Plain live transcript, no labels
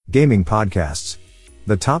Gaming podcasts.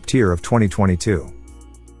 The top tier of 2022.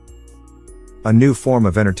 A new form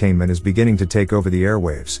of entertainment is beginning to take over the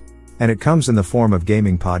airwaves, and it comes in the form of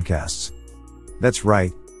gaming podcasts. That's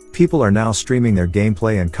right, people are now streaming their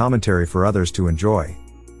gameplay and commentary for others to enjoy.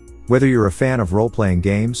 Whether you're a fan of role-playing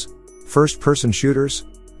games, first-person shooters,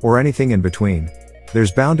 or anything in between,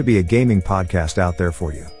 there's bound to be a gaming podcast out there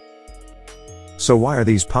for you. So why are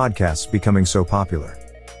these podcasts becoming so popular?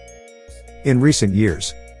 In recent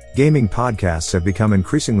years, gaming podcasts have become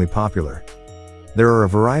increasingly popular. There are a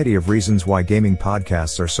variety of reasons why gaming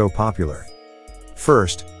podcasts are so popular.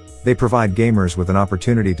 First, they provide gamers with an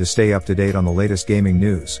opportunity to stay up to date on the latest gaming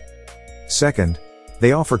news. Second,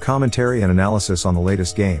 they offer commentary and analysis on the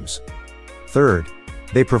latest games. Third,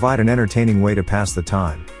 they provide an entertaining way to pass the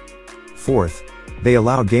time. Fourth, they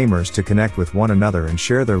allow gamers to connect with one another and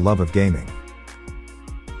share their love of gaming.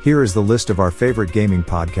 Here is the list of our favorite gaming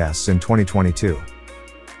podcasts in 2022.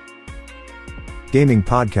 Gaming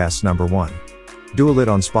podcasts number 1. Duelit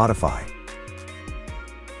on Spotify.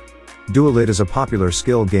 Duelit is a popular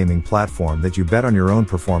skill gaming platform that you bet on your own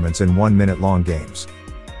performance in 1-minute long games.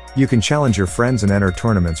 You can challenge your friends and enter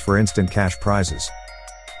tournaments for instant cash prizes.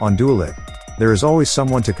 On Duelit, there is always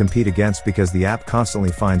someone to compete against because the app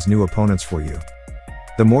constantly finds new opponents for you.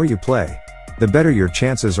 The more you play, the better your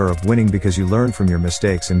chances are of winning because you learn from your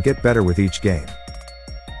mistakes and get better with each game.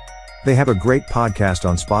 They have a great podcast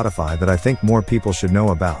on Spotify that I think more people should know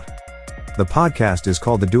about. The podcast is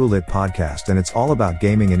called the Duelit Podcast and it's all about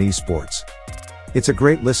gaming and esports. It's a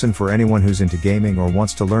great listen for anyone who's into gaming or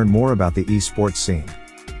wants to learn more about the esports scene.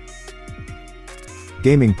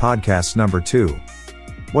 Gaming podcasts number 2.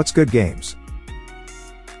 What's Good Games?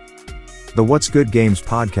 The What's Good Games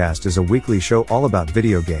podcast is a weekly show all about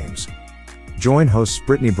video games. Join hosts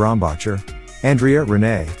Brittany Brombacher, Andrea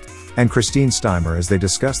Renee, and Christine Steimer as they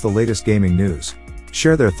discuss the latest gaming news,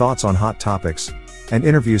 share their thoughts on hot topics, and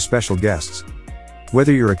interview special guests.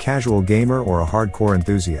 Whether you're a casual gamer or a hardcore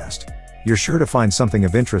enthusiast, you're sure to find something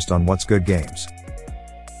of interest on What's Good Games.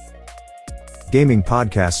 Gaming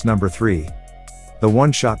podcasts number 3. The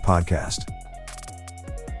One Shot Podcast.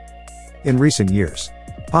 In recent years,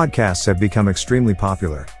 podcasts have become extremely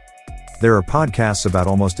popular. There are podcasts about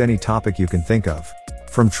almost any topic you can think of,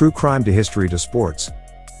 from true crime to history to sports.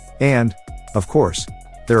 And, of course,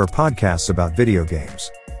 there are podcasts about video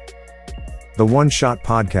games. The One Shot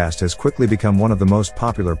Podcast has quickly become one of the most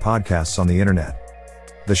popular podcasts on the internet.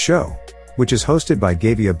 The show, which is hosted by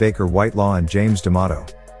Gavia Baker Whitelaw and James D'Amato,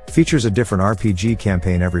 features a different RPG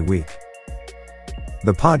campaign every week.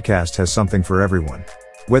 The podcast has something for everyone,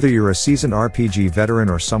 whether you're a seasoned RPG veteran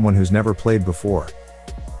or someone who's never played before.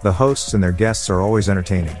 The hosts and their guests are always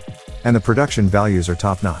entertaining, and the production values are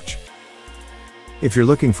top-notch. If you're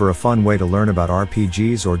looking for a fun way to learn about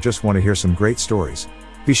RPGs or just want to hear some great stories,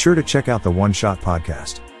 be sure to check out the One Shot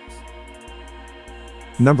Podcast.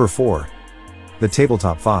 Number 4. The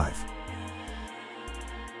Tabletop 5.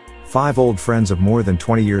 5 old friends of more than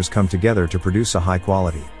 20 years come together to produce a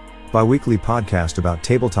high-quality, bi-weekly podcast about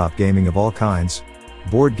tabletop gaming of all kinds,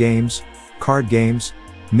 board games, card games,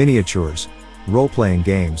 miniatures, role-playing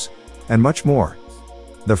games, and much more.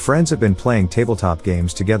 The friends have been playing tabletop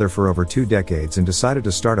games together for over 2 decades and decided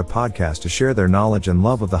to start a podcast to share their knowledge and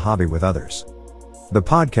love of the hobby with others. The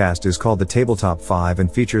podcast is called The Tabletop 5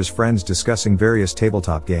 and features friends discussing various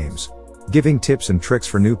tabletop games, giving tips and tricks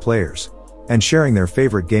for new players, and sharing their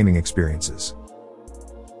favorite gaming experiences.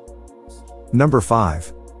 Number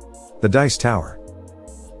 5. The Dice Tower.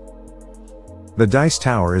 The Dice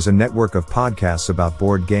Tower is a network of podcasts about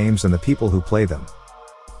board games and the people who play them.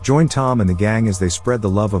 Join Tom and the gang as they spread the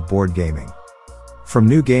love of board gaming. From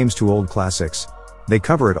new games to old classics, they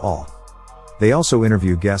cover it all. They also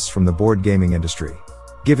interview guests from the board gaming industry,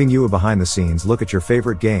 giving you a behind-the-scenes look at your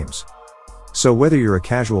favorite games. So whether you're a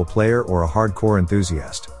casual player or a hardcore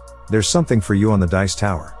enthusiast, there's something for you on the Dice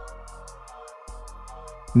Tower.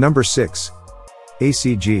 Number 6.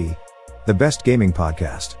 ACG, the Best Gaming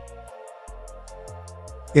Podcast.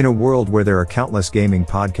 In a world where there are countless gaming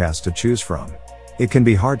podcasts to choose from, it can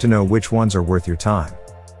be hard to know which ones are worth your time.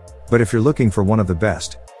 But if you're looking for one of the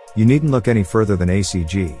best, you needn't look any further than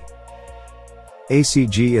ACG.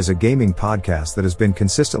 ACG is a gaming podcast that has been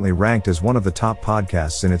consistently ranked as one of the top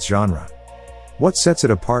podcasts in its genre. What sets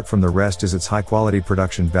it apart from the rest is its high-quality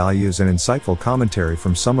production values and insightful commentary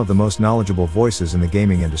from some of the most knowledgeable voices in the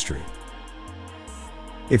gaming industry.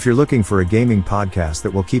 If you're looking for a gaming podcast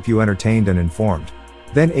that will keep you entertained and informed,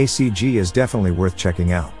 then ACG is definitely worth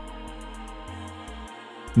checking out.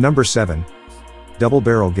 Number 7. Double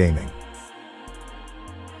Barrel Gaming.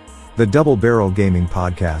 The Double Barrel Gaming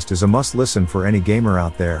Podcast is a must-listen for any gamer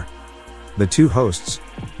out there. The two hosts,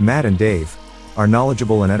 Matt and Dave, are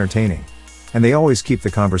knowledgeable and entertaining, and they always keep the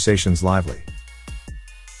conversations lively.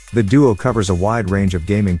 The duo covers a wide range of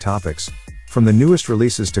gaming topics, from the newest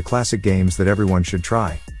releases to classic games that everyone should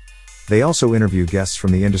try. They also interview guests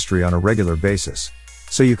from the industry on a regular basis,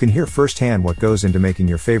 so you can hear firsthand what goes into making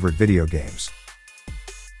your favorite video games.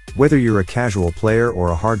 Whether you're a casual player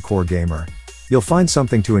or a hardcore gamer, you'll find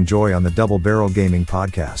something to enjoy on the Double Barrel Gaming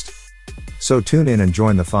Podcast. So tune in and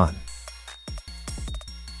join the fun.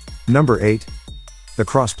 Number 8. The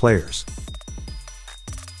Cross Players.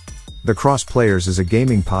 The Cross Players is a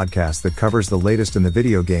gaming podcast that covers the latest in the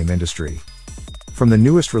video game industry. From the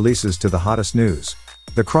newest releases to the hottest news,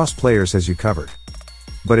 The Cross Players has you covered.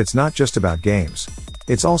 But it's not just about games,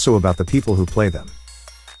 it's also about the people who play them.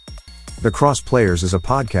 The Cross Players is a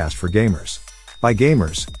podcast for gamers. By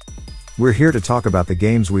gamers. We're here to talk about the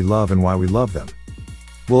games we love and why we love them.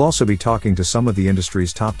 We'll also be talking to some of the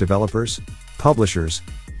industry's top developers, publishers,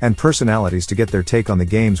 and personalities to get their take on the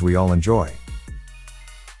games we all enjoy.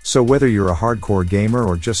 So whether you're a hardcore gamer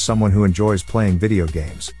or just someone who enjoys playing video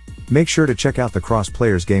games, make sure to check out the Cross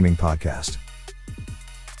Players Gaming Podcast.